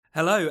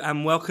Hello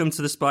and welcome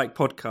to the Spike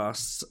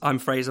podcasts. I'm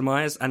Fraser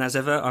Myers, and as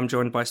ever, I'm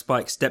joined by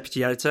Spike's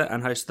deputy editor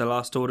and host of the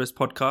Last Orders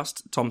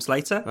podcast, Tom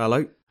Slater.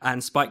 Hello.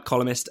 And Spike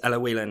columnist Ella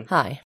Whelan.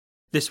 Hi.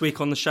 This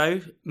week on the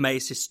show,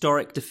 May's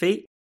historic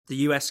defeat, the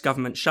US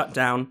government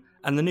shutdown,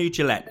 and the new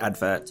Gillette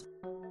advert.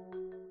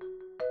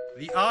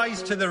 The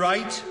ayes to the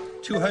right,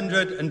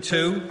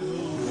 202.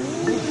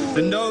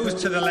 The noes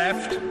to the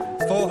left,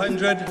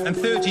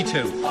 432.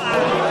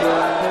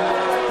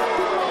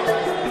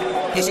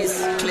 It is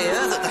clear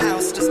that the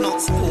House does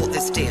not support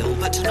this deal,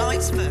 but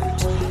tonight's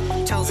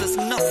vote tells us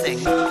nothing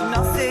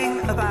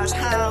about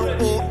how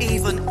or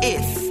even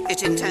if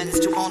it intends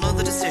to honour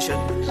the decision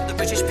the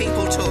British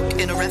people took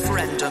in a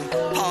referendum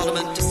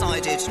Parliament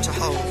decided to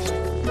hold.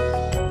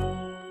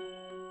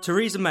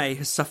 Theresa May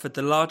has suffered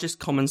the largest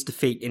Commons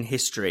defeat in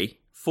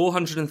history.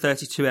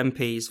 432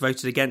 MPs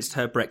voted against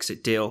her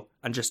Brexit deal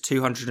and just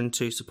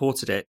 202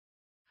 supported it.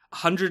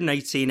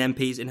 118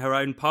 MPs in her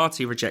own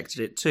party rejected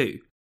it too.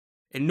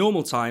 In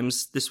normal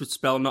times, this would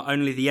spell not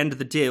only the end of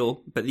the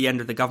deal, but the end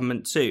of the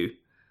government too.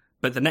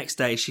 But the next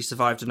day, she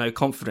survived a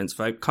no-confidence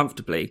vote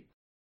comfortably.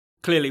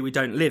 Clearly, we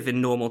don't live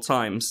in normal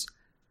times.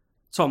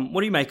 Tom,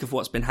 what do you make of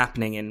what's been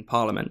happening in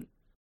Parliament?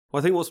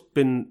 Well, I think what's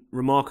been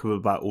remarkable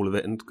about all of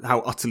it and how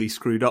utterly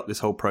screwed up this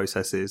whole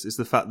process is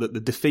the fact that the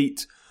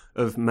defeat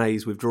of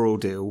May's withdrawal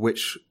deal,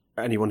 which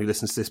anyone who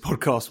listens to this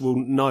podcast will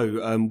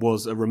know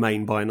was a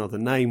Remain by another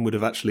name, would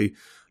have actually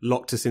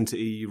locked us into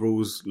EU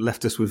rules,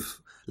 left us with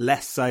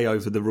less say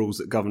over the rules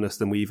that govern us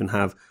than we even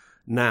have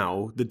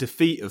now. The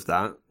defeat of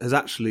that has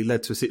actually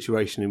led to a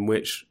situation in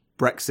which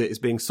Brexit is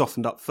being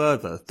softened up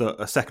further,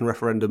 that a second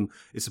referendum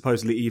is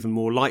supposedly even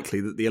more likely,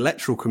 that the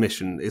Electoral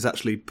Commission is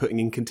actually putting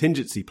in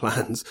contingency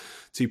plans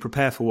to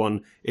prepare for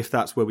one if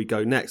that's where we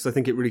go next. I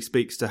think it really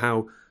speaks to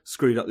how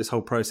screwed up this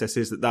whole process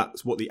is, that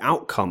that's what the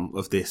outcome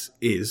of this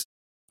is.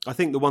 I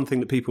think the one thing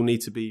that people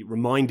need to be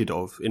reminded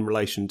of in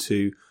relation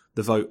to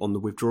the vote on the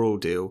withdrawal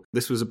deal,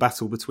 this was a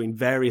battle between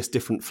various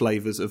different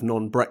flavours of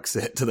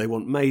non-Brexit. Do they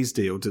want May's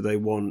deal? Do they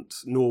want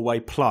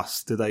Norway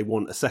Plus? Do they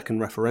want a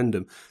second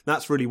referendum?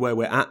 That's really where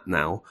we're at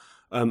now.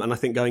 And I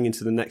think going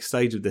into the next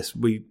stage of this,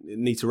 we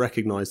need to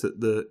recognise that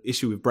the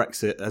issue with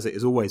Brexit, as it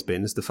has always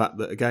been, is the fact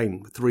that,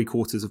 again,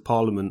 3/4 of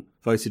Parliament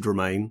voted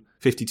Remain,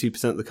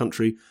 52% of the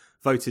country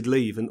voted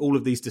Leave, and all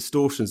of these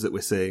distortions that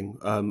we're seeing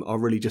are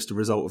really just a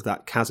result of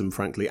that chasm,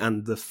 frankly,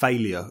 and the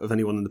failure of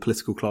anyone in the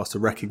political class to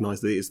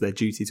recognise that it is their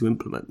duty to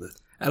implement this.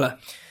 Ella?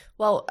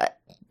 Well,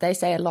 they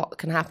say a lot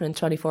can happen in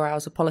 24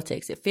 hours of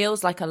politics. It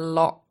feels like a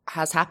lot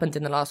has happened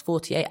in the last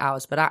 48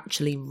 hours, but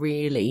actually,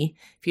 really,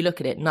 if you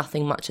look at it,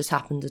 nothing much has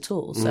happened at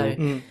all.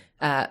 So,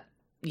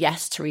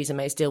 yes, Theresa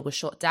May's deal was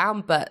shot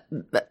down, but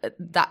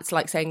that's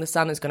like saying the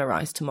sun is going to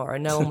rise tomorrow.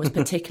 No one was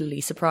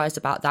particularly surprised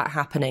about that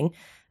happening.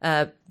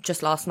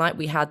 Just last night,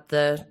 we had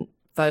the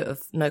vote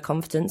of no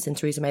confidence in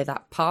Theresa May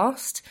that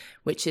passed,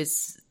 which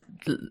is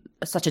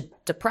such a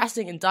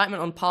depressing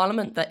indictment on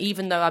Parliament that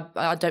even though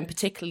I don't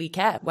particularly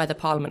care whether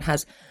Parliament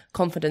has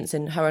confidence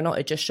in her or not,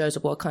 it just shows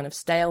what kind of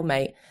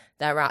stalemate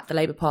they're at. The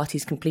Labour Party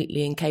is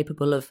completely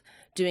incapable of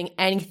doing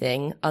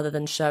anything other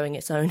than showing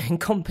its own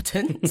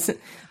incompetence.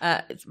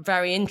 It's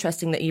very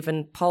interesting that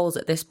even polls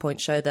at this point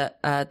show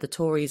that the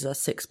Tories are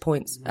 6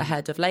 points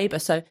ahead of Labour.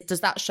 So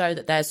does that show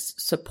that there's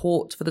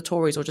support for the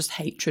Tories or just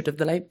hatred of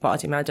the Labour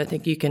Party? I mean, I don't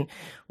think you can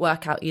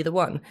work out either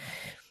one.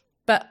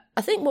 But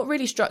I think what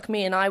really struck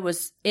me, and I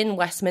was in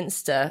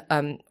Westminster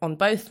on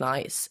both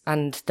nights,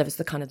 and there was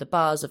the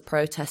buzz of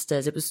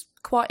protesters. It was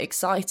quite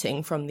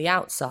exciting from the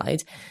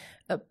outside,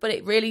 but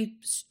it really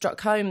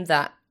struck home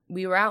that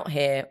we were out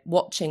here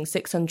watching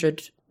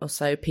 600 or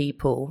so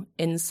people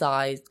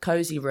inside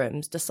cosy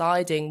rooms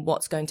deciding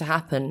what's going to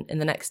happen in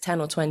the next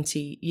 10 or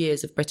 20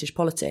 years of British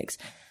politics.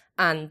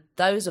 And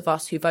those of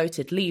us who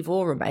voted Leave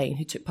or Remain,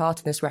 who took part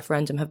in this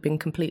referendum, have been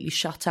completely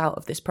shut out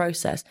of this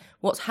process.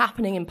 What's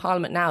happening in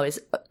Parliament now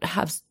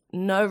has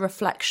no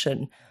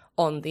reflection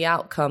on the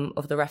outcome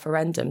of the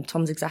referendum.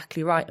 Tom's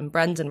exactly right. And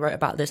Brendan wrote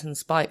about this in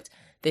Spiked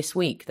this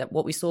week, that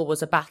what we saw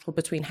was a battle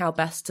between how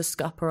best to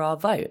scupper our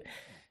vote.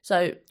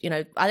 So,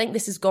 I think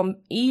this has gone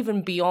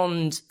even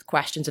beyond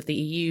questions of the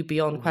EU,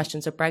 beyond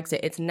questions of Brexit.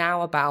 It's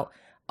now about,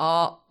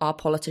 are our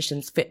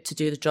politicians fit to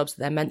do the jobs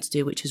that they're meant to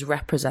do, which is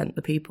represent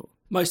the people?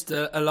 Most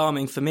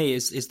alarming for me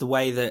is the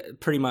way that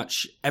pretty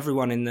much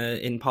everyone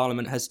in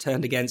Parliament has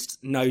turned against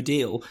no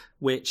deal,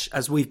 which,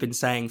 as we've been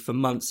saying for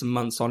months and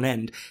months on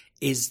end,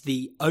 is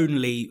the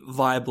only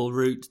viable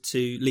route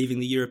to leaving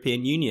the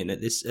European Union at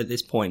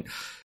this point.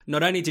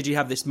 Not only did you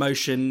have this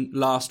motion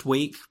last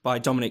week by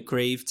Dominic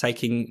Grieve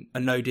taking a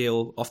no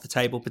deal off the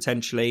table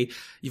potentially,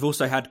 you've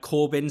also had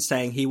Corbyn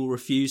saying he will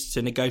refuse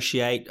to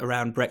negotiate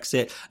around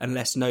Brexit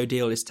unless no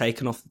deal is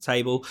taken off the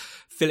table.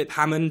 Philip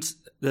Hammond,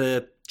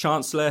 the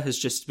Chancellor, has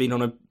just been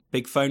on a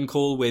big phone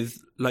call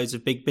with loads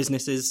of big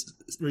businesses,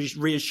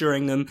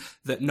 reassuring them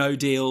that no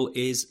deal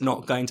is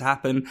not going to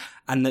happen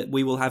and that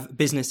we will have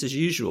business as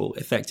usual,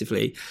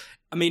 effectively.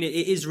 I mean, it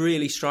is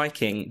really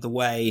striking the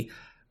way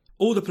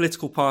all the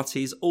political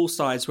parties, all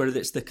sides, whether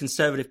it's the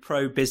Conservative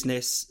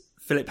pro-business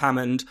Philip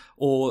Hammond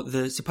or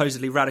the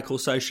supposedly radical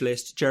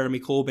socialist Jeremy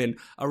Corbyn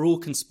are all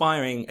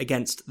conspiring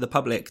against the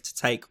public to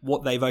take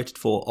what they voted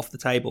for off the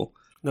table.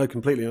 No,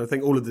 completely. And I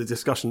think all of the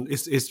discussion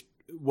is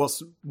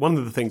what's one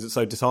of the things that's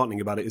so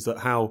disheartening about it is that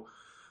how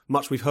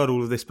much we've heard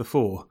all of this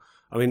before.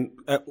 I mean,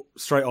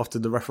 straight after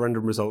the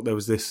referendum result, there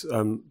was this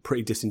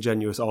pretty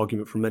disingenuous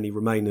argument from many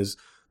Remainers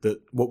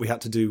that what we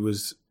had to do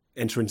was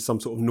enter into some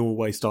sort of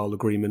Norway-style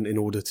agreement in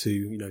order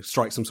to,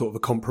 strike some sort of a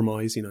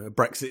compromise. A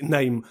Brexit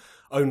name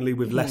only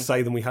with less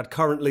say than we had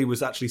currently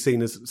was actually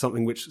seen as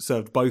something which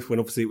served both, when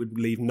obviously it would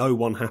leave no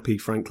one happy,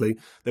 frankly.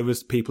 There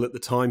was people at the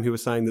time who were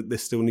saying that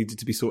this still needed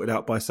to be sorted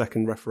out by a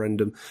second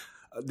referendum.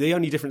 The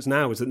only difference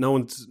now is that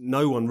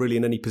no one really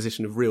in any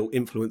position of real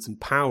influence and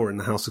power in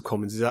the House of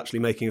Commons is actually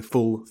making a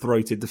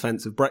full-throated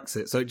defence of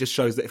Brexit. So it just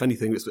shows that, if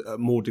anything, it's a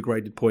more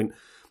degraded point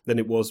than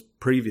it was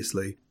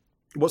previously.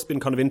 What's been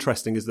kind of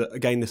interesting is that,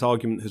 again, this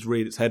argument has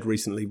reared its head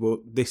recently. Well,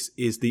 this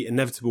is the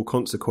inevitable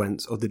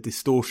consequence of the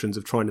distortions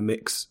of trying to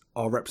mix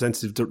our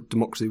representative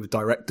democracy with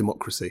direct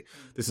democracy.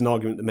 This is an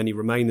argument that many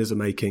Remainers are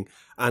making.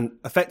 And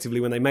effectively,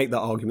 when they make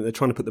that argument, they're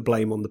trying to put the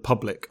blame on the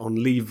public, on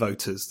Leave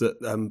voters,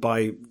 that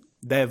by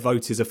their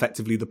vote is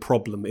effectively the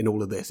problem in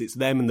all of this. It's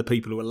them and the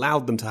people who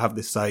allowed them to have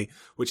this say,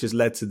 which has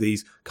led to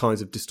these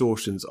kinds of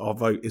distortions. Our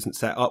vote isn't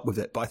set up with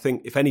it. But I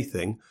think, if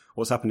anything,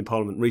 what's happened in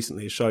Parliament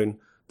recently has shown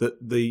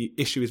that the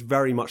issue is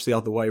very much the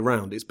other way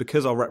around. It's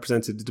because our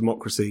representative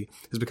democracy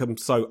has become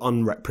so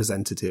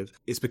unrepresentative.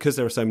 It's because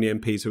there are so many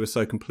MPs who are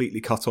so completely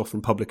cut off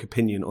from public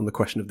opinion on the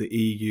question of the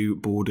EU,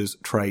 borders,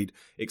 trade,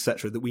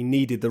 etc., that we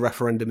needed the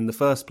referendum in the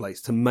first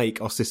place to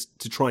make our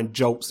to try and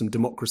jolt some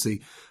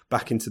democracy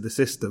back into the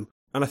system.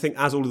 And I think,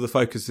 as all of the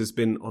focus has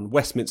been on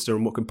Westminster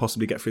and what can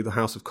possibly get through the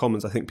House of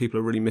Commons, I think people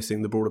are really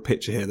missing the broader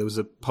picture here. There was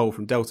a poll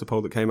from Delta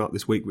Poll that came out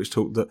this week which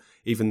talked that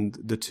even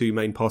the two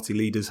main party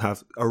leaders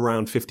have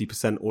around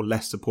 50% or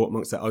less support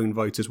amongst their own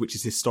voters, which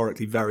is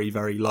historically very,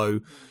 very low.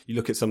 You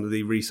look at some of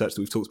the research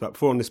that we've talked about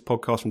before on this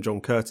podcast from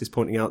John Curtis,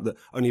 pointing out that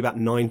only about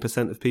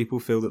 9% of people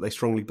feel that they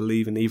strongly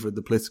believe in either of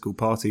the political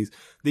parties.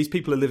 These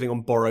people are living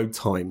on borrowed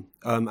time.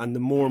 And the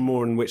more and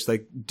more in which they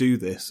do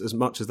this, as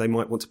much as they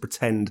might want to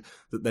pretend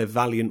that they're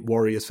valiant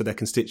warriors for their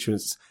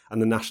constituents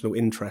and the national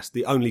interest,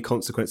 the only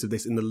consequence of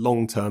this in the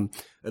long term,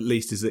 at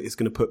least, is that it's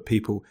going to put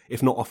people,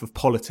 if not off of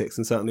politics,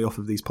 and certainly off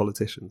of these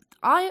politicians.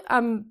 I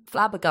am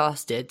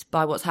flabbergasted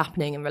by what's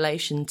happening in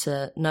relation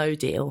to no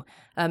deal,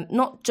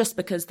 not just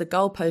because the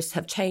goalposts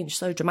have changed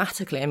so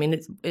dramatically. I mean,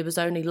 it was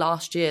only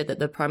last year that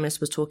the Prime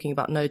Minister was talking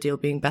about no deal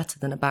being better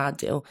than a bad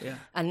deal. Yeah.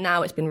 And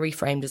now it's been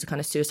reframed as a kind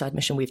of suicide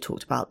mission. We've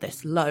talked about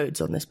this loads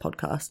on this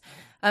podcast.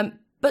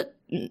 But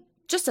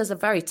just as a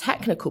very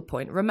technical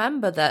point,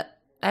 remember that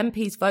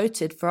MPs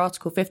voted for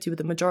Article 50 with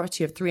a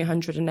majority of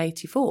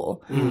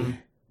 384,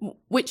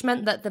 which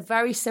meant that the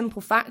very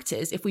simple fact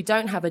is, if we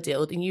don't have a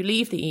deal, then you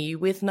leave the EU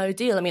with no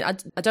deal. I mean,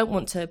 I don't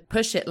want to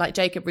push it like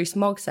Jacob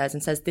Rees-Mogg says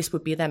and says this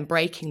would be them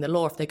breaking the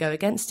law if they go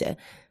against it.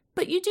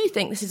 But you do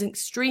think this is an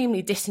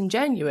extremely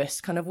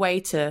disingenuous kind of way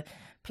to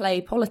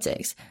play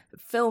politics.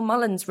 Phil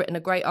Mullen's written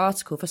a great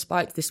article for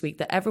Spike this week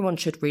that everyone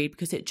should read,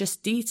 because it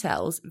just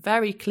details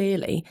very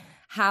clearly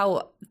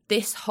how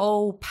this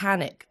whole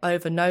panic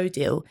over no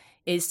deal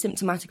is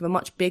symptomatic of a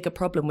much bigger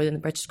problem within the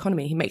British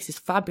economy. He makes this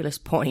fabulous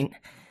point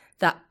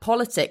that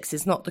politics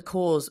is not the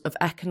cause of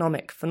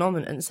economic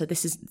phenomenon. So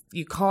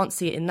you can't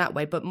see it in that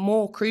way. But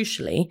more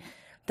crucially,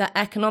 that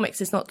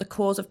economics is not the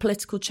cause of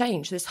political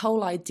change. This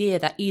whole idea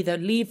that either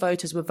Leave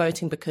voters were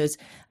voting because,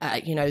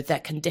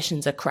 their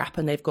conditions are crap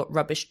and they've got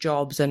rubbish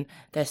jobs and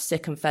they're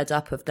sick and fed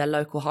up of their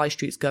local high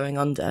streets going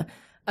under,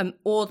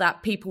 or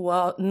that people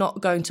are not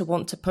going to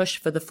want to push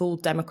for the full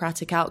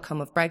democratic outcome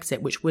of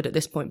Brexit, which would at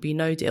this point be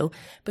no deal,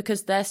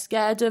 because they're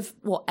scared of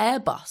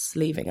Airbus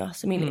leaving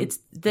us. I mean,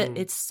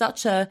 it's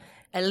such a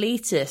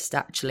elitist,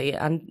 actually,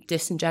 and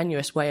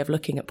disingenuous way of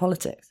looking at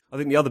politics. I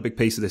think the other big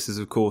piece of this is,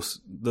 of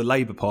course, the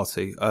Labour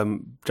Party.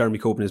 Jeremy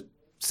Corbyn has,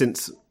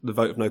 since the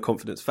vote of no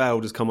confidence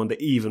failed, has come under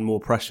even more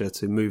pressure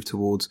to move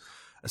towards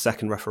a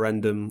second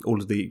referendum.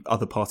 All of the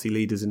other party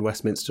leaders in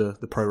Westminster,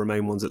 the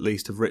pro-Remain ones at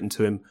least, have written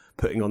to him,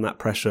 putting on that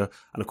pressure.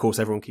 And of course,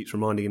 everyone keeps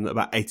reminding him that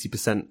about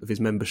 80% of his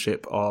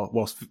membership are,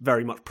 whilst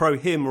very much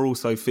pro-him, are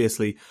also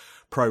fiercely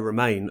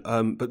pro-Remain.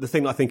 But the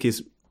thing I think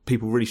is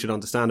people really should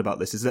understand about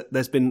this is that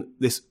there's been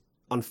this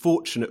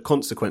unfortunate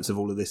consequence of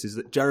all of this, is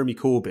that Jeremy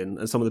Corbyn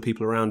and some of the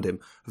people around him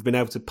have been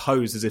able to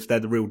pose as if they're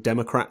the real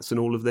Democrats in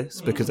all of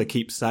this, because they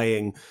keep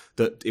saying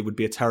that it would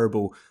be a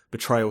terrible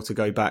betrayal to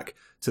go back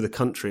to the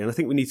country. And I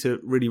think we need to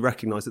really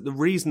recognise that the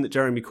reason that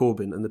Jeremy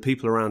Corbyn and the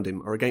people around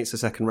him are against a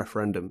second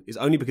referendum is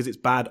only because it's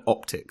bad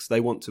optics. They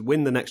want to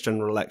win the next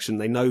general election.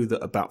 They know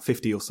that about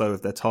 50 or so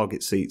of their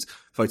target seats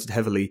voted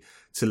heavily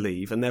to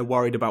leave, and they're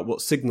worried about what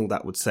signal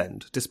that would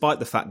send, despite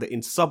the fact that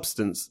in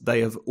substance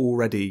they have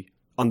already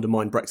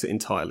undermine Brexit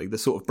entirely, the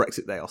sort of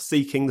Brexit they are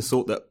seeking, the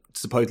sort that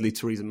supposedly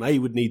Theresa May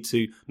would need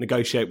to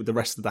negotiate with the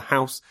rest of the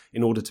House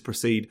in order to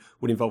proceed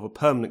would involve a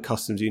permanent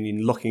customs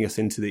union locking us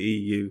into the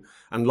EU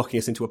and locking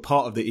us into a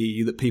part of the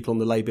EU that people on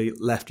the Labour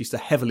left used to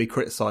heavily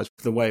criticise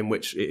for the way in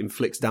which it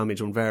inflicts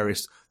damage on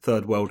various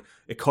third world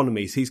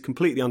economies. He's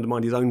completely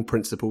undermined his own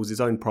principles,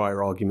 his own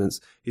prior arguments.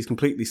 He's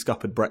completely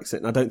scuppered Brexit,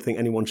 and I don't think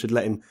anyone should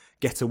let him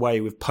get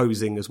away with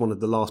posing as one of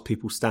the last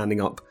people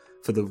standing up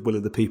for the will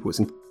of the people. It's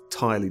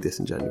entirely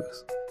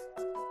disingenuous.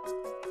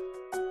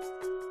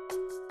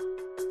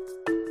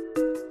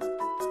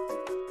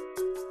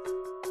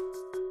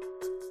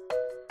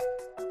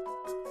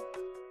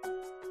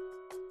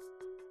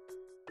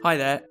 Hi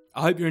there.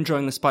 I hope you're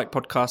enjoying the Spike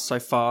podcast so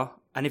far.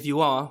 And if you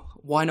are,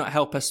 why not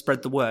help us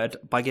spread the word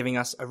by giving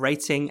us a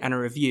rating and a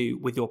review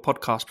with your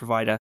podcast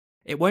provider?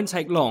 It won't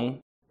take long,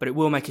 but it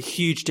will make a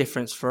huge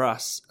difference for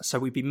us. So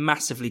we'd be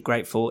massively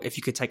grateful if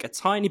you could take a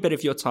tiny bit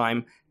of your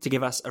time to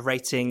give us a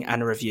rating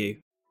and a review.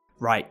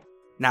 Right,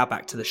 now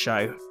back to the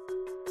show.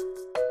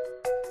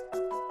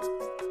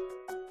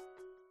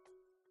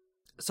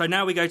 So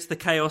now we go to the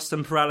chaos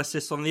and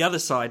paralysis on the other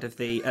side of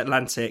the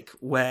Atlantic,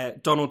 where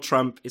Donald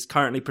Trump is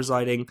currently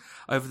presiding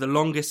over the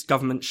longest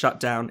government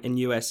shutdown in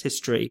US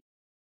history.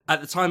 At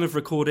the time of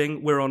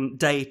recording, we're on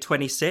day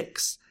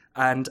 26,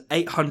 and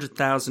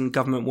 800,000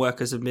 government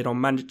workers have been on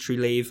mandatory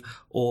leave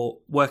or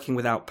working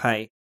without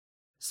pay.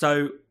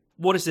 So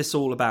what is this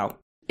all about?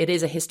 It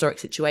is a historic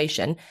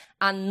situation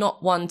and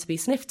not one to be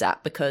sniffed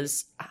at,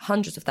 because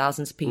hundreds of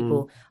thousands of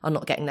people are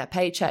not getting their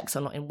paychecks,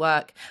 are not in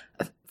work.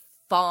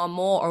 Far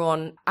more are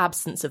on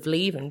absence of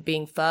leave and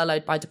being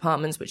furloughed by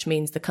departments, which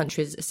means the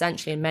country is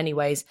essentially in many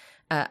ways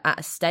at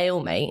a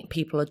stalemate.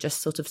 People are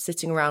just sort of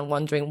sitting around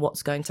wondering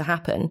what's going to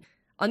happen.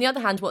 On the other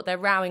hand, what they're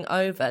rowing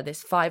over,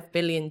 this $5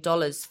 billion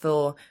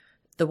for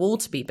the wall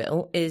to be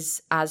built,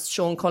 is, as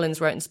Sean Collins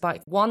wrote in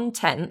Spike,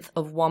 1/10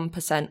 of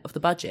 1% of the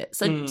budget.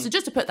 So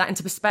just to put that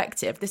into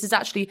perspective, this is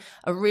actually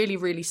a really,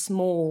 really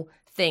small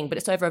thing, but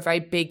it's over a very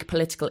big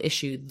political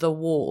issue, the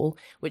wall,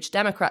 which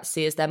Democrats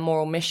see as their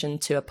moral mission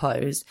to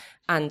oppose,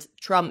 and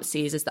Trump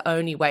sees as the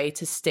only way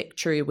to stick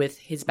true with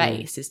his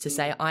base, is to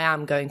say, I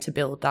am going to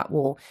build that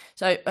wall.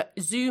 So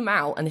zoom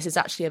out, and this is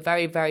actually a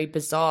very, very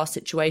bizarre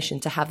situation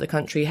to have the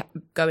country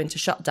go into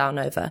shutdown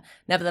over.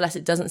 Nevertheless,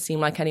 it doesn't seem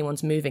like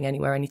anyone's moving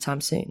anywhere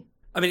anytime soon.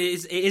 I mean,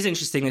 it is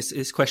interesting,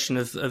 this question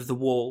of the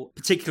wall,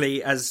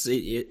 particularly as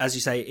you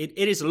say,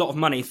 it is a lot of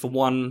money for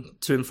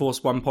to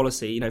enforce one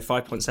policy,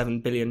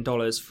 $5.7 billion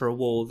for a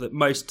wall that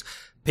most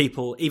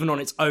people, even on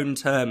its own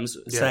terms,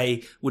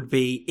 say would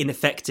be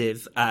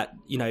ineffective at,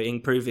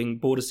 improving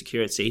border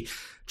security.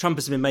 Trump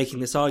has been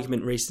making this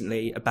argument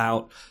recently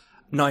about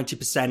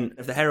 90%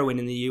 of the heroin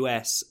in the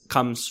US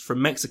comes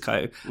from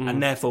Mexico,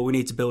 and therefore we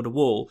need to build a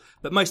wall.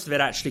 But most of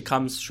it actually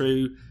comes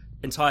through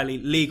entirely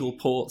legal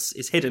ports,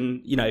 is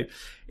hidden,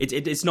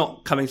 it's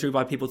not coming through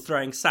by people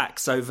throwing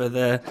sacks over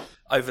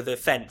the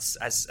fence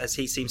as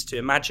he seems to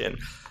imagine.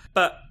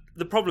 But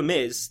the problem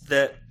is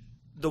that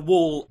the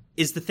wall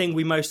is the thing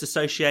we most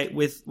associate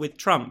with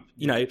Trump.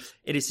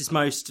 It is his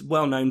most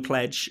well-known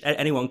pledge.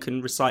 Anyone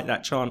can recite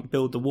that chant,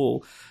 build the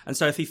wall. And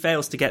so if he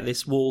fails to get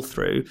this wall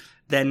through,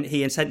 then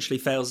he essentially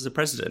fails as a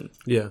president.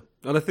 Yeah.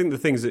 And I think the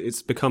thing is that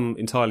it's become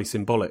entirely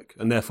symbolic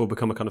and therefore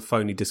become a kind of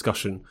phony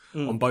discussion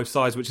on both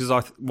sides, which is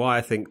why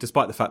I think,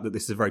 despite the fact that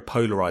this is a very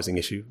polarising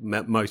issue,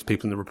 most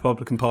people in the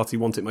Republican Party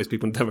want it, most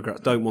people in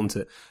Democrats don't want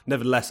it.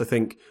 Nevertheless, I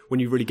think when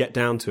you really get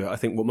down to it, I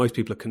think what most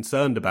people are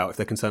concerned about, if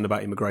they're concerned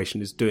about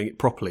immigration, is doing it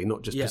properly,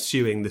 not just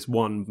pursuing this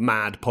one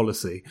mad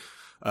policy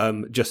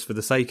just for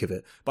the sake of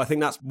it. But I think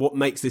that's what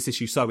makes this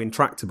issue so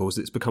intractable, is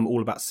it's become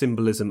all about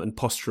symbolism and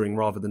posturing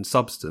rather than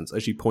substance.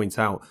 As you point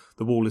out,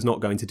 the wall is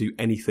not going to do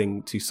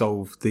anything to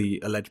solve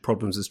the alleged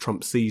problems as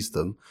Trump sees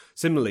them.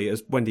 Similarly,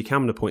 as Wendy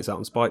Kaminer points out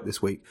on Spike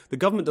this week, the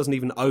government doesn't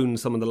even own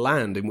some of the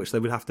land in which they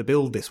would have to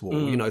build this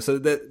wall. So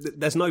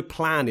there's no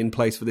plan in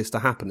place for this to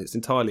happen. It's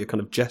entirely a kind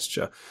of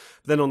gesture.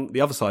 Then on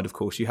the other side, of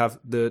course, you have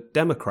the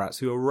Democrats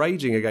who are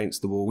raging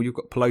against the wall. You've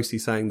got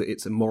Pelosi saying that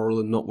it's immoral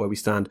and not where we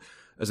stand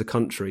as a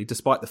country,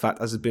 despite the fact,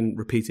 as has been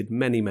repeated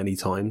many, many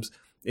times,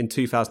 in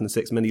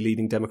 2006, many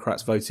leading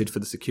Democrats voted for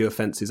the Secure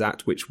Fences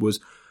Act, which was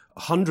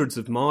hundreds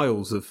of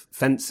miles of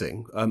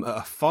fencing at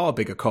a far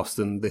bigger cost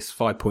than this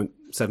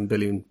 $5.7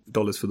 billion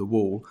for the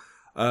wall,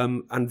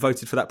 and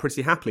voted for that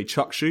pretty happily.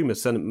 Chuck Schumer,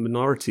 Senate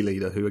Minority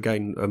Leader, who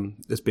again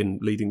has been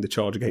leading the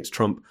charge against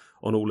Trump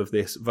on all of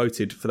this,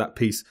 voted for that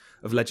piece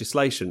of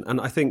legislation. And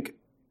I think,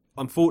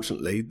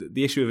 unfortunately,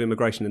 the issue of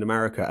immigration in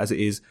America, as it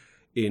is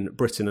in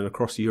Britain and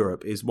across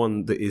Europe, is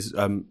one that is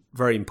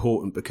very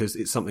important, because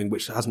it's something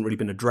which hasn't really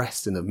been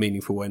addressed in a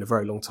meaningful way in a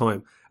very long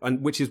time,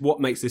 and which is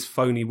what makes this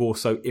phony war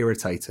so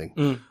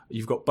irritating.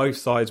 You've got both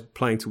sides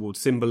playing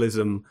towards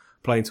symbolism,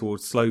 playing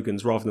towards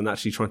slogans, rather than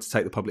actually trying to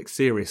take the public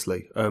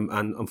seriously.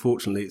 And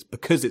unfortunately, it's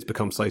because it's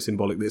become so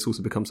symbolic that it's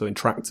also become so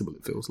intractable,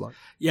 it feels like.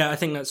 Yeah, I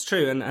think that's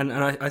true. And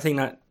I think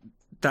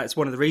that's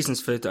one of the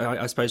reasons for,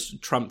 I suppose,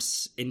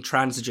 Trump's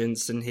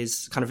intransigence and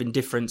his kind of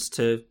indifference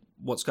to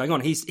what's going on.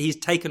 He's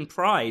taken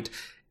pride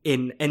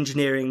in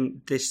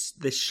engineering this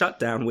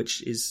shutdown,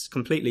 which is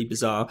completely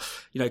bizarre,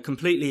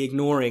 completely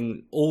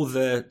ignoring all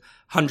the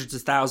hundreds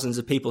of thousands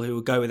of people who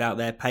will go without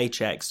their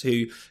paychecks,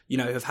 who,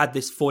 have had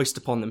this foist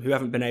upon them, who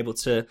haven't been able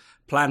to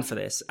plan for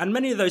this. And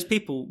many of those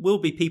people will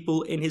be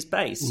people in his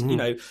base.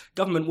 Mm-hmm.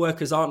 Government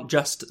workers aren't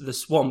just the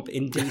swamp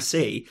in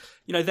DC.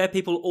 They're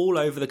people all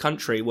over the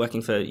country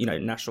working for,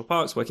 national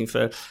parks, working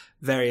for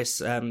various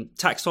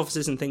tax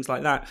offices and things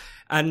like that.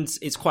 And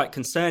it's quite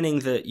concerning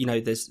that,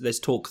 there's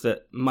talk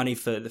that money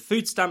for the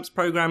food stamps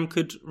program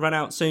could run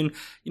out soon.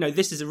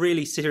 This is a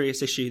really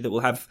serious issue that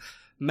will have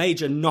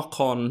major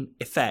knock-on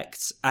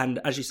effects. And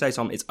as you say,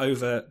 Tom, it's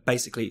over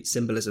basically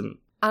symbolism.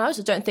 And I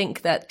also don't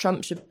think that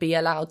Trump should be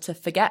allowed to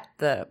forget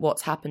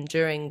what's happened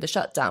during the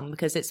shutdown,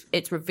 because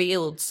it's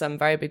revealed some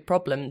very big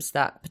problems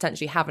that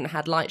potentially haven't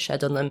had light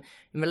shed on them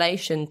in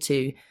relation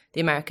to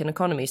the American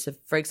economy. So,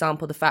 for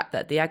example, the fact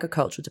that the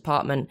agricultural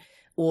department,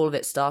 all of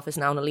its staff is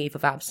now on a leave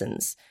of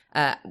absence,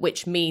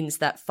 which means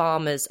that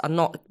farmers are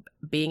not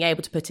being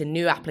able to put in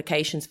new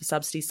applications for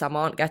subsidies. Some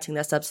aren't getting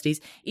their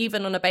subsidies,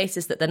 even on a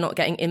basis that they're not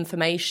getting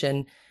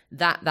information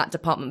that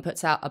department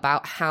puts out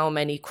about how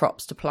many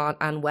crops to plant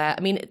and where.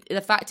 I mean, the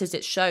fact is,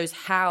 it shows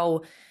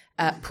how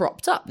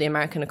propped up the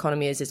American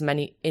economy is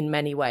in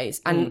many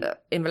ways. And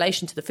in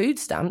relation to the food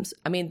stamps,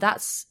 I mean,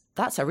 that's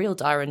a real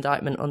dire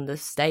indictment on the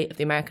state of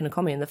the American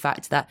economy and the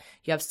fact that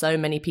you have so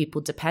many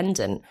people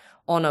dependent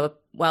on a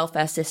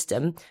welfare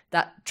system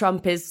that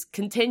Trump is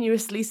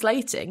continuously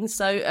slating.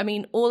 So, I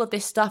mean, all of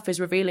this stuff is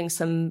revealing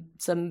some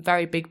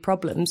very big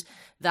problems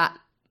that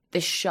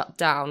this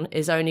shutdown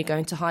is only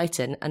going to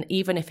heighten. And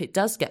even if it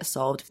does get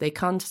solved, if they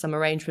come to some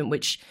arrangement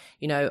which,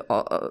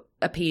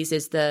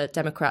 appeases the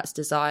Democrats'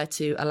 desire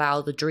to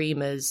allow the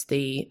dreamers,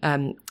 the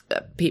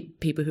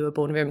people who were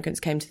born of immigrants,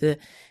 came to the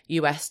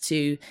US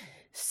to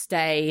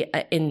stay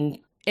in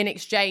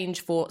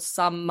exchange for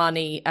some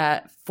money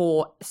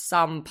for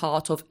some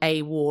part of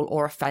a wall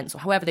or a fence, or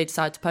however they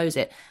decide to pose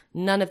it.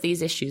 None of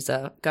these issues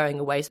are going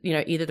away.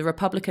 Either the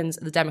Republicans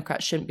or the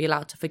Democrats shouldn't be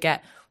allowed to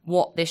forget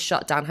what this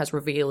shutdown has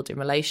revealed in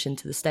relation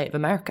to the state of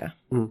America.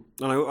 And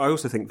I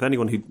also think for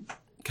anyone who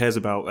cares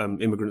about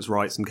immigrants'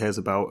 rights and cares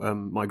about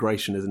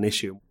migration as an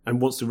issue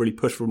and wants to really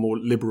push for a more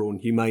liberal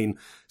and humane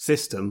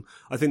system,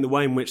 I think the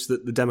way in which the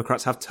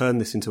Democrats have turned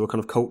this into a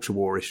kind of culture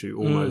war issue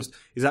almost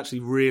is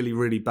actually really,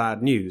 really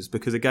bad news.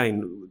 Because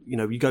again,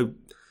 you go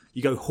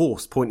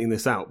hoarse pointing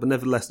this out, but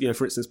nevertheless,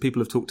 for instance,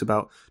 people have talked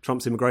about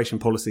Trump's immigration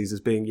policies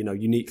as being,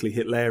 uniquely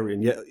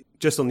Hitlerian. Yet,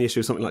 just on the issue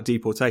of something like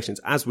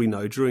deportations, as we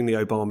know, during the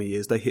Obama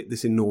years, they hit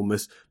this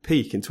enormous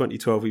peak. In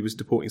 2012, he was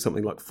deporting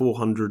something like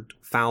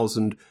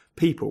 400,000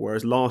 people,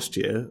 whereas last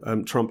year,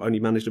 Trump only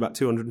managed about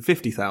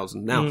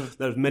 250,000. Now,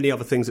 there's many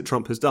other things that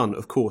Trump has done,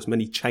 of course,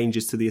 many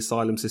changes to the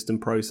asylum system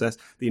process,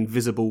 the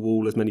invisible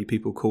wall, as many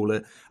people call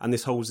it, and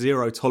this whole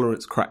zero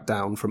tolerance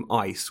crackdown from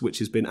ICE, which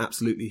has been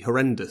absolutely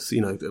horrendous.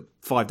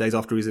 5 days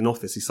after he's in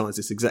office, he signs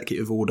this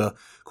executive order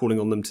calling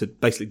on them to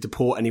basically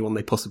deport anyone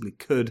they possibly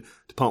could.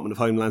 Department of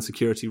Homeland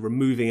Security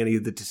removing any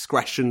of the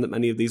discretion that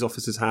many of these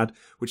officers had,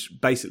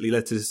 which basically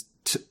led to this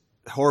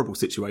horrible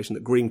situation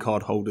that green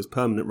card holders,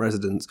 permanent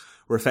residents,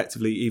 were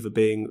effectively either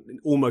being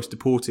almost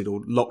deported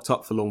or locked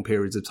up for long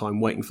periods of time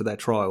waiting for their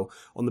trial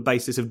on the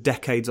basis of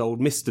decades-old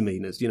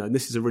misdemeanors.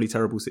 This is a really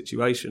terrible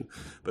situation.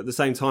 But at the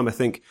same time, I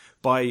think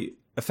by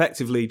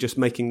effectively just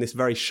making this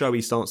very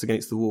showy stance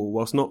against the wall,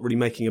 whilst not really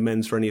making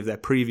amends for any of their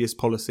previous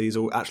policies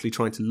or actually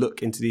trying to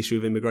look into the issue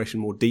of immigration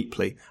more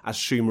deeply, as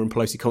Schumer and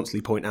Pelosi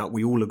constantly point out,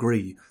 we all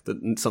agree that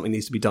something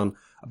needs to be done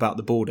about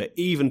the border.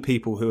 Even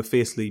people who are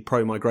fiercely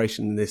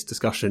pro-migration in this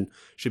discussion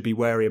should be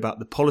wary about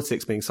the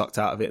politics being sucked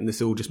out of it, and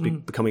this all just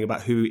becoming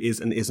about who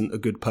is and isn't a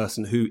good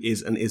person, who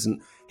is and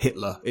isn't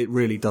Hitler. It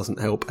really doesn't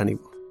help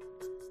anyone.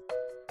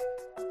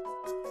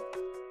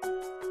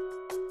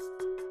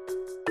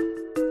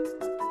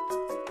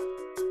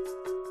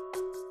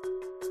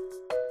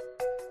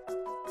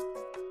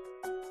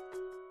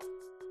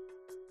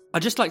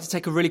 I'd just like to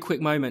take a really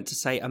quick moment to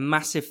say a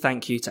massive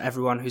thank you to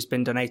everyone who's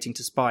been donating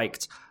to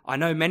Spiked. I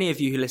know many of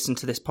you who listen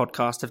to this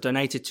podcast have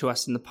donated to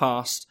us in the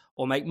past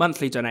or make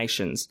monthly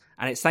donations,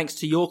 and it's thanks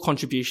to your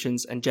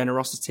contributions and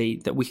generosity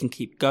that we can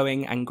keep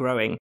going and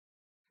growing.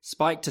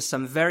 Spiked has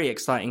some very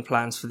exciting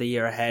plans for the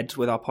year ahead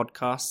with our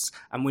podcasts,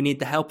 and we need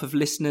the help of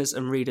listeners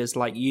and readers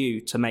like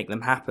you to make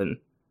them happen.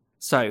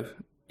 So,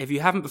 if you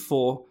haven't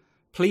before,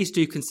 please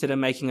do consider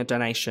making a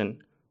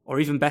donation,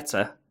 or even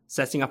better,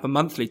 setting up a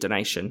monthly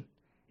donation.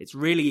 It's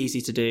really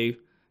easy to do.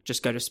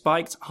 Just go to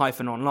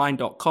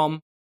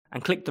spiked-online.com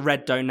and click the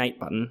red donate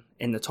button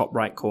in the top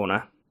right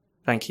corner.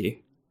 Thank you.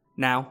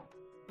 Now,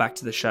 back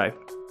to the show.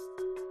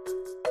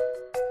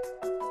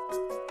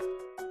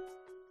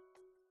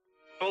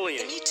 The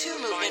Me Too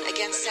movement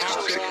against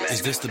sexual harassment.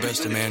 Is this the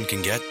best a man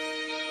can get?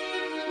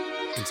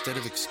 Instead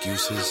of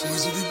excuses,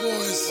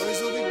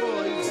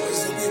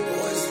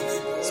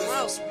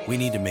 we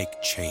need to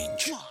make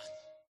change.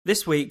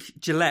 This week,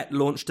 Gillette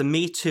launched a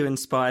Me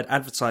Too-inspired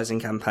advertising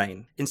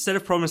campaign. Instead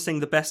of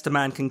promising the best a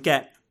man can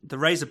get, the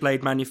razor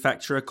blade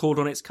manufacturer called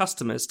on its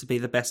customers to be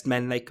the best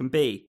men they can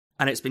be.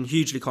 and it's been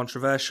hugely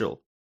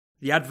controversial.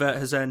 The advert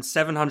has earned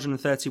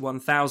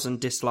 731,000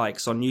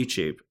 dislikes on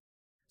YouTube.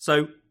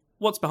 So,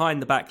 what's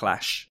behind the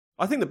backlash?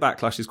 I think the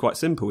backlash is quite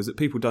simple, is that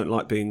people don't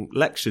like being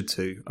lectured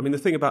to. I mean, the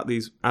thing about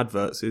these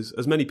adverts is,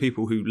 as many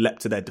people who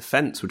leapt to their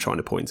defence were trying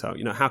to point out,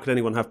 how could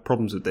anyone have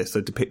problems with this?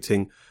 So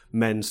depicting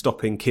men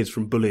stopping kids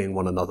from bullying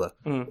one another,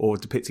 or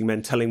depicting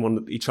men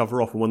telling each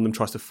other off when one of them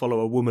tries to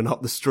follow a woman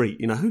up the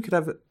street. Who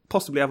could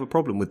possibly have a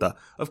problem with that?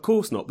 Of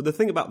course not. But the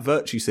thing about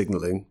virtue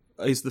signalling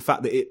is the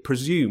fact that it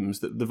presumes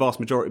that the vast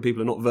majority of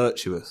people are not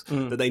virtuous,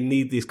 that they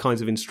need these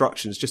kinds of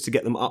instructions just to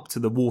get them up to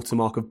the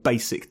watermark of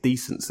basic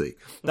decency.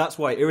 That's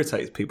why it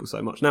irritates people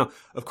so much. Now,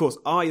 of course,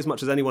 I, as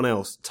much as anyone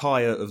else,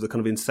 tire of the kind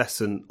of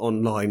incessant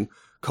online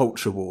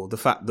culture war. The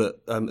fact that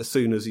as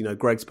soon as,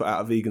 Greg's put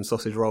out a vegan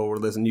sausage roll or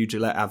there's a new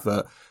Gillette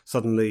advert,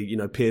 suddenly,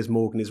 Piers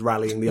Morgan is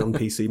rallying the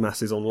un-PC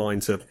masses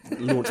online to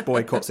launch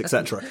boycotts,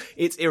 etc.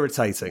 It's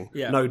irritating,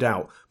 no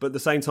doubt. But at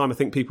the same time, I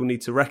think people need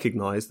to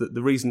recognise that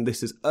the reason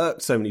this has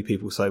irked so many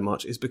people so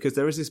much is because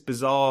there is this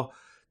bizarre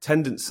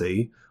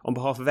tendency on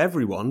behalf of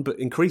everyone, but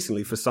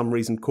increasingly for some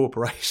reason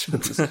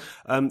corporations,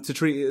 to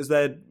treat it as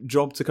their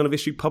job to kind of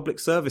issue public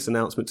service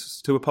announcements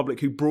to a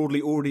public who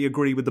broadly already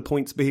agree with the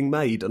points being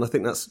made. And I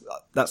think that's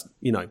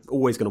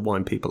always going to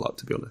wind people up,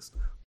 to be honest.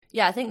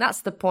 Yeah, I think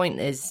that's the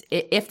point, is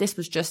if this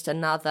was just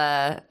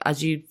another,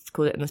 as you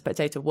call it in The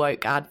Spectator,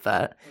 woke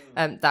advert,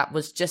 that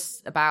was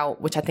just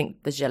about, which I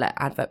think the Gillette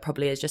advert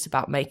probably is just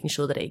about making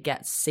sure that it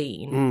gets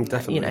seen.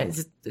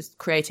 Definitely. It's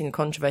creating a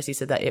controversy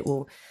so that it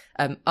will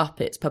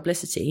up its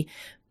publicity.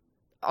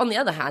 On the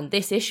other hand,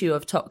 this issue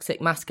of toxic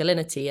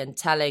masculinity and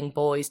telling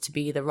boys to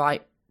be the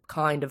right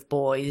kind of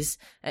boys,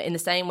 in the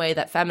same way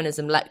that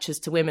feminism lectures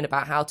to women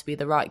about how to be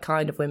the right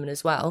kind of women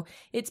as well,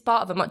 it's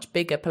part of a much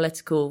bigger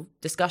political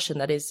discussion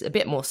that is a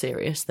bit more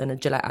serious than a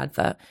Gillette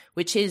advert,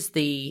 which is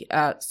the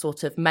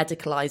sort of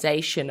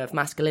medicalization of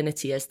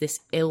masculinity as this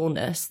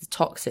illness, the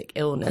toxic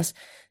illness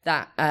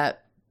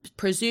that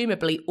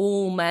presumably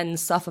all men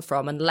suffer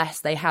from unless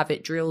they have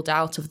it drilled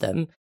out of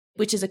them,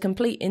 which is a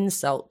complete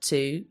insult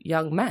to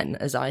young men,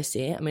 as I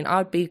see it. I mean, I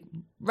would be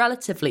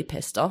relatively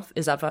pissed off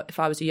if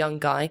I was a young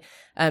guy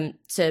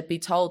to be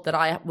told that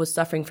I was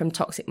suffering from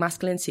toxic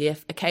masculinity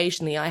if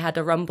occasionally I had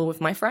a rumble with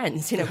my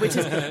friends, which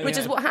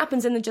is what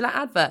happens in the Gillette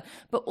advert.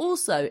 But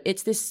also,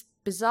 it's this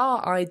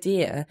bizarre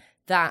idea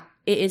that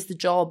it is the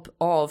job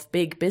of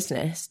big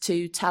business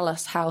to tell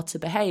us how to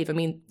behave. I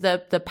mean,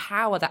 the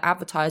power that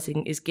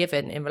advertising is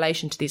given in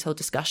relation to these whole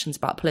discussions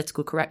about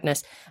political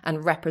correctness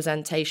and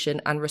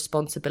representation and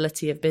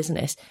responsibility of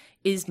business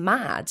is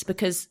mad,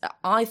 because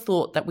I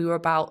thought that we were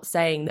about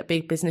saying that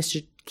big business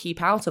should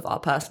keep out of our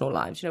personal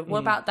lives. What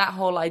about that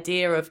whole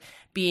idea of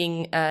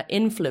being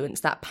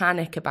influenced, that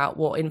panic about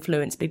what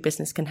influence big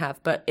business can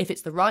have? But if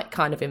it's the right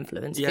kind of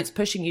influence, if it's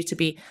pushing you to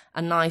be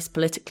a nice,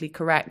 politically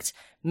correct,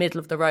 middle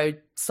of the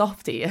road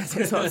softie, as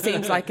it sort of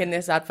seems like in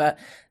this advert,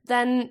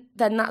 then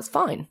that's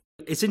fine.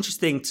 It's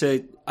interesting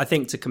to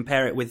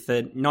compare it with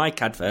the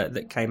Nike advert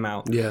that came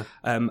out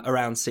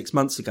around 6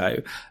 months ago,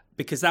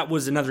 because that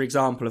was another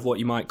example of what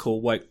you might call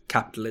woke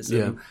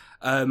capitalism,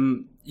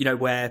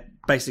 where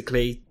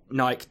basically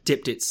Nike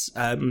dipped its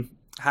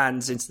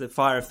hands into the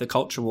fire of the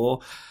culture war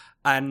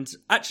and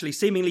actually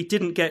seemingly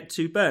didn't get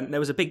too burnt. There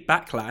was a big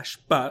backlash,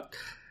 but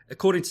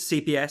according to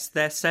CBS,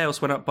 their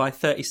sales went up by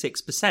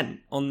 36%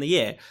 on the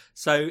year.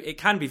 So it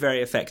can be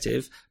very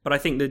effective, but I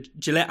think the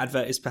Gillette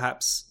advert is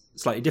perhaps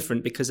slightly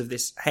different because of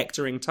this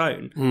hectoring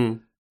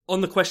tone.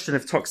 On the question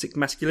of toxic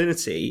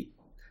masculinity,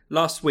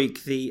 last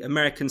week the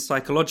American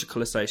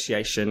Psychological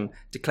Association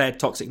declared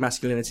toxic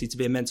masculinity to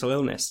be a mental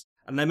illness.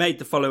 And they made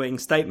the following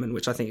statement,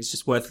 which I think is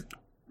just worth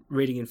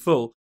reading in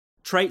full.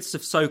 Traits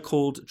of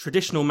so-called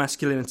traditional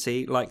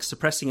masculinity, like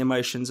suppressing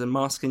emotions and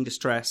masking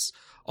distress,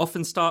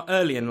 often start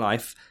early in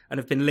life and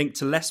have been linked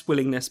to less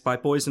willingness by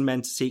boys and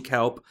men to seek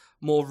help,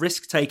 more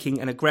risk-taking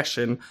and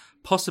aggression,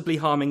 possibly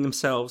harming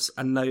themselves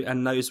and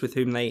those with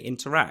whom they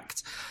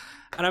interact.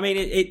 And I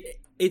mean,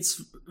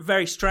 it's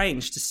very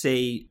strange to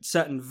see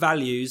certain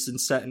values and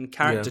certain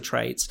character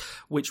traits,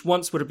 which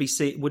once would be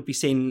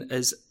seen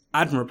as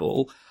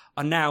admirable,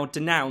 are now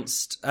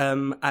denounced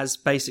as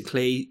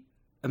basically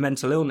a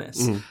mental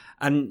illness.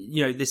 And,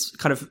 this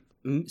kind of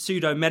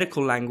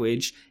pseudo-medical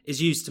language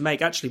is used to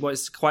make actually what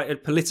is quite a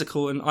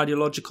political and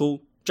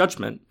ideological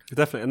judgment.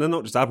 Definitely. And they're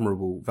not just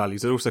admirable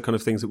values, they're also kind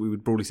of things that we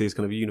would broadly see as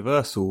kind of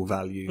universal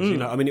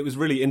values. I mean, it was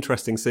really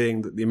interesting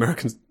seeing that the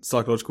American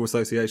Psychological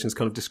Association's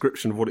kind of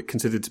description of what it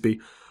considered to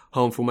be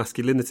harmful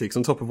masculinity, because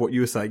on top of what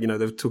you were saying, they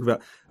were talking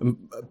about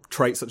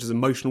traits such as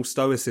emotional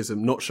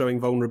stoicism, not showing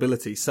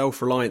vulnerability,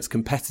 self-reliance,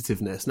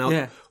 competitiveness.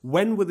 Now,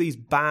 when were these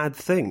bad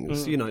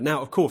things? Now,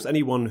 of course,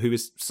 anyone who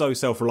is so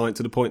self-reliant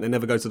to the point they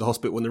never go to the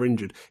hospital when they're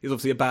injured is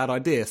obviously a bad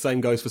idea.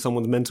 Same goes for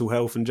someone's mental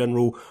health and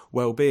general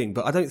well-being.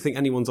 But I don't think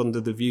anyone's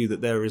under the view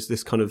that there is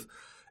this kind of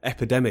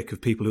epidemic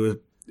of people who are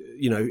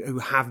who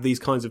have these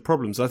kinds of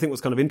problems. I think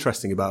what's kind of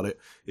interesting about it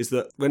is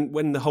that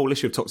when the whole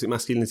issue of toxic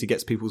masculinity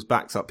gets people's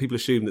backs up, people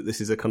assume that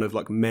this is a kind of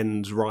like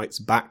men's rights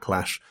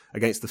backlash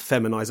against the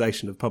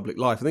feminization of public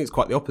life. I think it's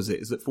quite the opposite,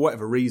 is that for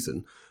whatever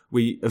reason,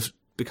 we have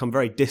become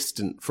very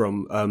distant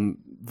from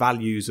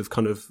values of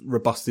kind of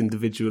robust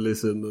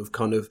individualism, of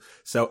kind of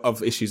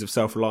of issues of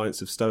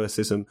self-reliance, of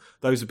stoicism.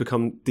 Those have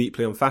become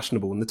deeply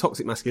unfashionable, and the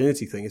toxic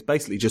masculinity thing is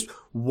basically just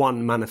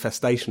one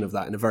manifestation of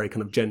that in a very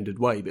kind of gendered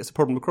way. But it's a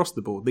problem across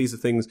the board. These are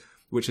things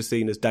which are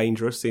seen as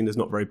dangerous, seen as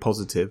not very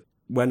positive,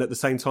 when at the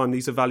same time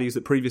these are values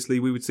that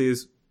previously we would see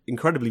as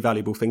incredibly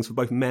valuable things for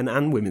both men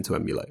and women to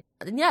emulate.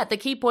 And yeah, the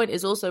key point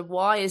is also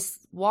why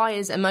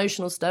is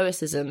emotional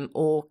stoicism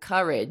or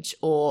courage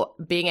or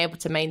being able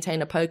to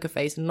maintain a poker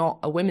face not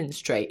a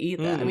women's trait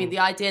either? I mean, the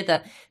idea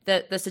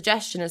that the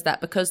suggestion is that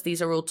because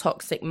these are all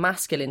toxic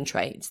masculine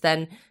traits,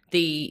 then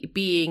the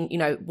being,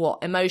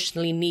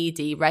 emotionally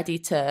needy, ready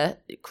to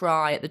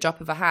cry at the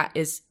drop of a hat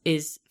is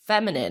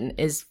feminine,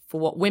 is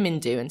for what women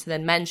do, and so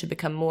then men should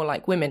become more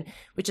like women,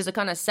 which is a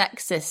kind of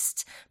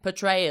sexist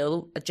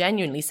portrayal, a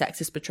genuinely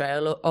sexist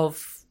portrayal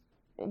of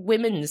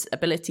women's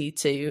ability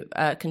to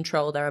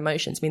control their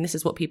emotions. I mean, this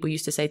is what people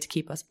used to say to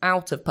keep us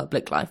out of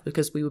public life,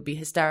 because we would be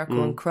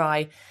hysterical and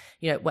cry,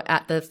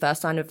 at the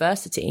first sign of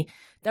adversity.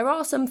 There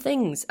are some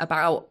things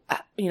about,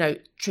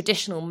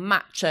 traditional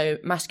macho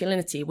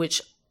masculinity,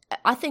 which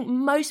I think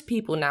most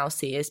people now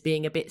see as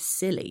being a bit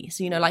silly.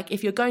 So, like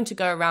if you're going to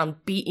go around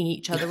beating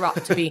each other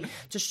up to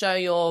show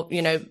your,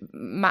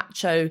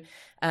 macho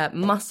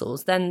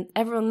muscles, then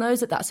everyone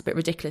knows that that's a bit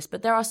ridiculous.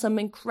 But there are some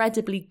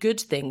incredibly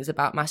good things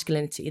about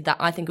masculinity that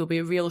I think will be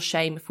a real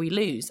shame if we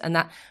lose, and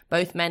that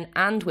both men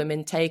and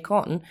women take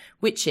on,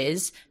 which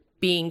is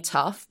being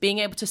tough, being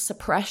able to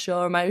suppress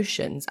your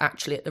emotions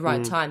actually at the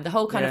right time. The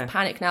whole kind of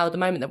panic now at the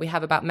moment that we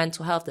have about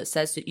mental health that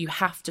says that you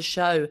have to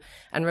show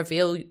and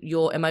reveal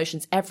your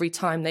emotions every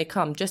time they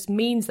come just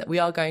means that we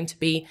are going to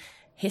be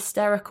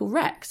hysterical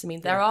wrecks. I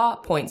mean, there are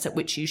points at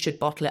which you should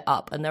bottle it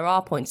up, and there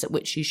are points at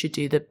which you should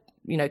do the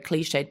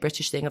cliched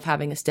British thing of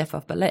having a stiff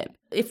upper lip.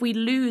 If we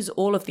lose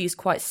all of these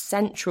quite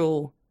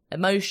central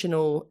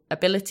emotional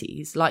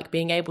abilities, like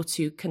being able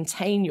to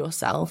contain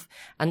yourself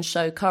and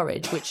show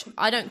courage, which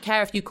I don't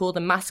care if you call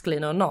them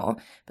masculine or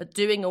not, but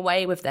doing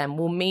away with them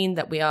will mean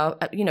that we are,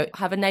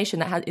 have a nation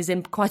that is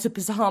in quite a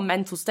bizarre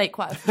mental state,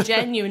 quite a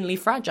genuinely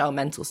fragile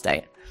mental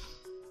state.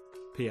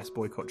 P.S.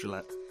 Boycott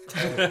Gillette.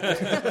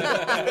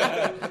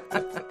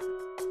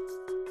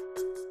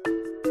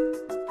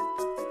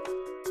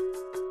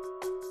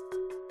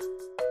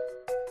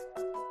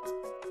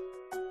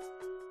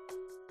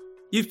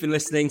 You've been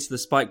listening to the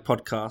Spike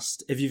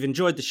podcast. If you've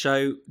enjoyed the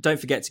show, don't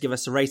forget to give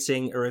us a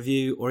rating, a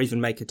review, or even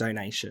make a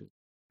donation.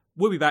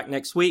 We'll be back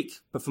next week,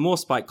 but for more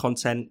Spike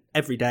content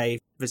every day,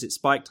 visit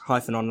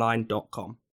spiked-online.com.